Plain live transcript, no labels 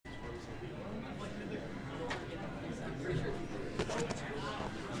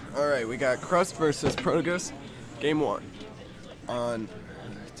Alright, we got Crust versus Protogeist, game 1 on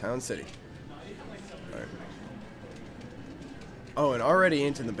Town City. Alright. Oh, and already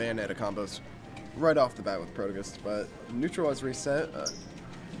into the Bayonetta combos right off the bat with Protogeist, but neutral has reset.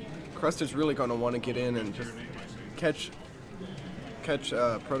 Crust is really going to want to get in and just catch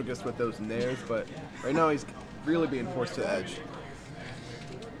Protogeist with those nairs, but right now he's really being forced to the edge.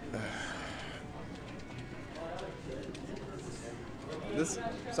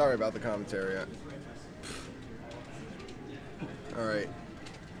 Sorry about the commentary. Alright.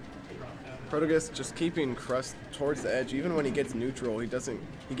 Protogeist just keeping Crust towards the edge. Even when he gets neutral, he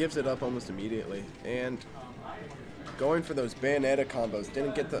gives it up almost immediately. And going for those Bayonetta combos.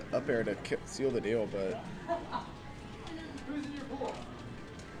 Didn't get the up air to seal the deal, but...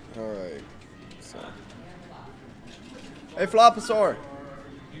 Alright. So. Hey, Flopasaur!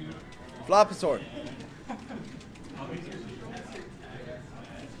 Flopasaur!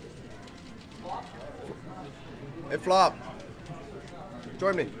 Hey, Flop!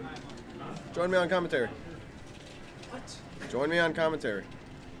 Join me. Join me on commentary. What? Join me on commentary.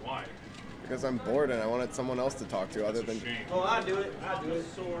 Why? Because I'm bored and I wanted someone else to talk to other than... Oh, I'll do it. I'll do it.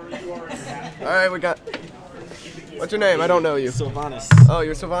 Alright, we got... What's your name? I don't know you. Sylvanas. Oh,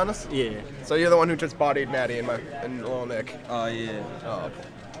 you're Sylvanas? Yeah. So you're the one who just bodied Maddie and little Nick. Oh, yeah. Oh,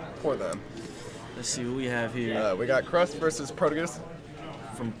 poor them. Let's see what we have here. We got Crust versus Protogeist.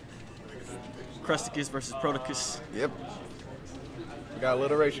 From Crusticus versus Protogeist. Yep. We got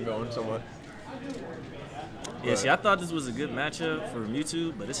alliteration going somewhat. Yeah, see, I thought this was a good matchup for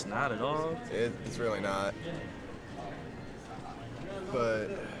Mewtwo, but it's not at all. It's really not. But,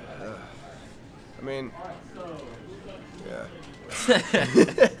 I mean, yeah.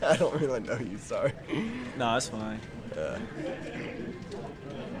 I don't really know you, sorry. No, it's fine.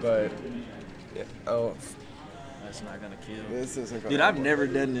 But, yeah, oh. That's not gonna kill. This isn't gonna Dude, I've never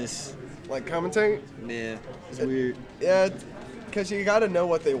done this. Like commentating? Yeah, it's weird. Yeah, because you got to know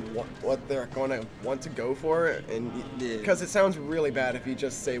what they're going to want to go for, and because it sounds really bad if you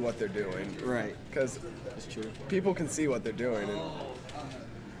just say what they're doing. Right. Because that's true. People can see what they're doing,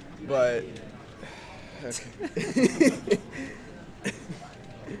 but okay.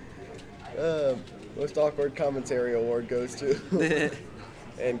 Most awkward commentary award goes to,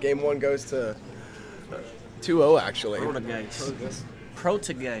 and game 1 goes to 2-0 actually.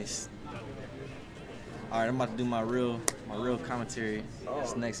 Protogeist. All right, I'm about to do my real commentary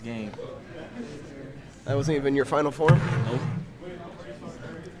this next game. That wasn't even your final form? Nope.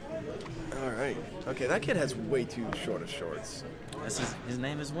 All right. Okay, that kid has way too short of shorts. That's his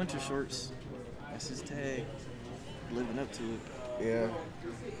name is Winter Shorts. That's his tag. Living up to it. Yeah.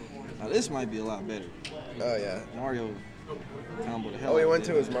 Now this might be a lot better. Oh yeah. Mario combo the hell. Oh, he out went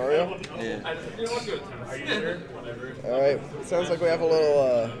of to his Mario? Yeah. All right. Sounds like we have a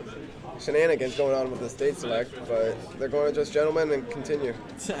little shenanigans going on with the state select, but they're going to just gentlemen and continue.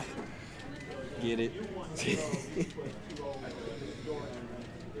 Get it.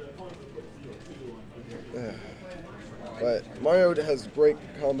 But Mario has great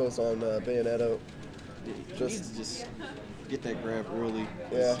combos on Bayonetta. He needs to just get that grab early.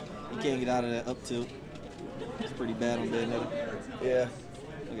 Yeah. He can't get out of that up tilt. It's pretty bad on Bayonetta. Yeah.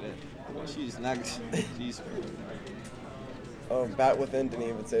 Look at that. She's not. She's. Oh, bat within didn't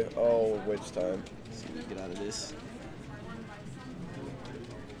even save. Oh, which time? Let's see if we get out of this.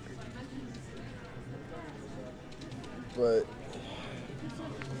 But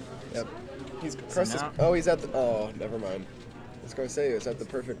yep, he's Crusticus. So Oh, he's at the. Oh, never mind. I was gonna say it's at the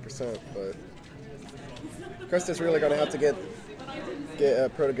perfect percent, but Crusticus really gonna have to get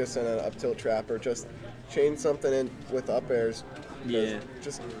Protogeist in an up tilt trap or just chain something in with up airs. Yeah.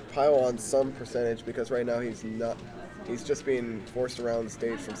 Just pile on some percentage because right now he's not. He's just being forced around the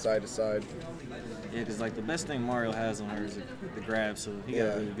stage from side to side. Yeah, because like the best thing Mario has on her is the grab, so he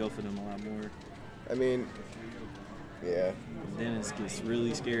gotta really go for them a lot more. I mean, yeah. And then it gets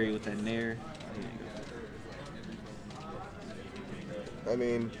really scary with that nair. I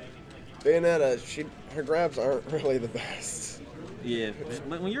mean, Bayonetta, her grabs aren't really the best. Yeah,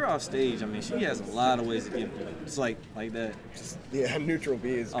 but when you're off stage, I mean, she has a lot of ways to get it. It's like that. Just, yeah, neutral B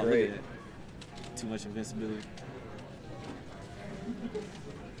is great. Look at that. Too much invincibility.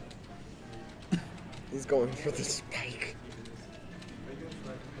 He's going for the spike.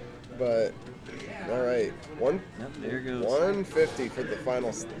 But, all right, Yep, there it goes. 150 for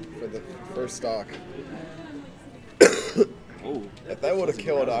the first stock. Oh, If that would have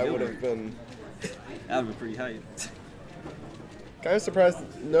killed, I would have been. That would be pretty high. Kind of surprised.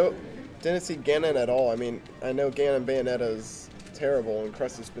 No, didn't see Ganon at all. I mean, I know Ganon Bayonetta's terrible, and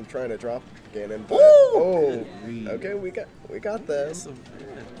Crust has been trying to drop Ganon. But, Woo! oh, Good read. okay, we got them. That's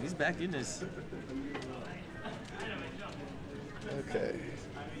he's back in this. Okay.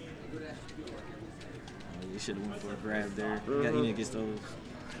 Oh, you should have went for a grab there. He need to get those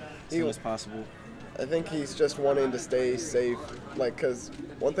as soon as possible. I think he's just wanting to stay safe, like, because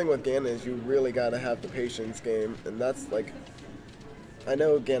one thing with Ganon is you really got to have the patience game, and that's, like, I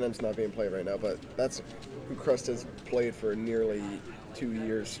know Ganon's not being played right now, but that's who Crust has played for nearly 2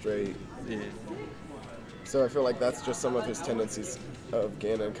 years straight. Yeah. So I feel like that's just some of his tendencies of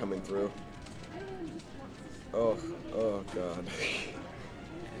Ganon coming through. Oh God.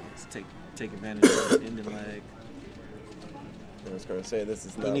 Let's take advantage of the ending lag. I was going to say, this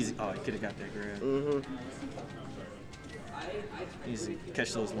is not... He could have got that grab. Mm-hmm. He needs to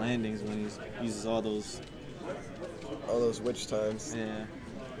catch those landings when he uses all those witch times. Yeah.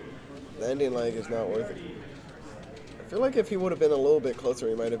 The ending lag is not worth it. I feel like if he would have been a little bit closer,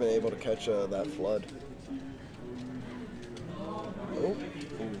 he might have been able to catch that flood. Oh.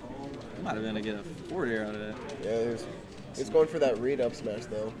 He might have been able to get a forward air out of that. Yeah, he's going for that read up smash,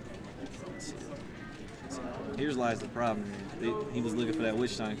 though. Here's lies the problem. He was looking for that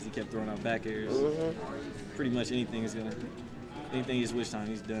witch time because he kept throwing out back airs. Mm-hmm. Pretty much anything he's witch time,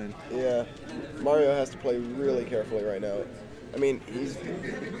 he's done. Yeah, Mario has to play really carefully right now. I mean,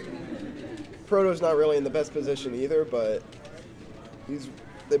 Proto's not really in the best position either, but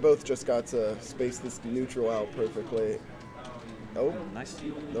they both just got to space this neutral out perfectly. Oh, nice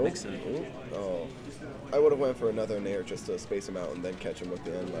nope. mix-up. Oh, I would have went for another nair just to space him out and then catch him with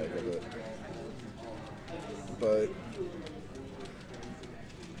the end lag of it. But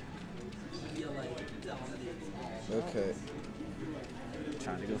okay.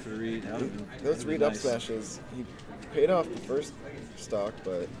 Trying to go for the read. Those read up smashes, he paid off the first stock,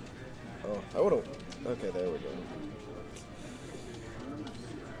 but I would have. Okay, there we go.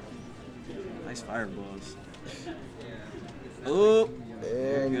 Nice fireballs. Oh,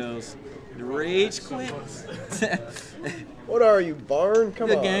 there it goes. The rage quit. What are you, Barn? Come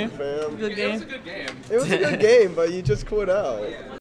Good on, game. fam. Good game. It was a good game. It was a good game, but you just quit out.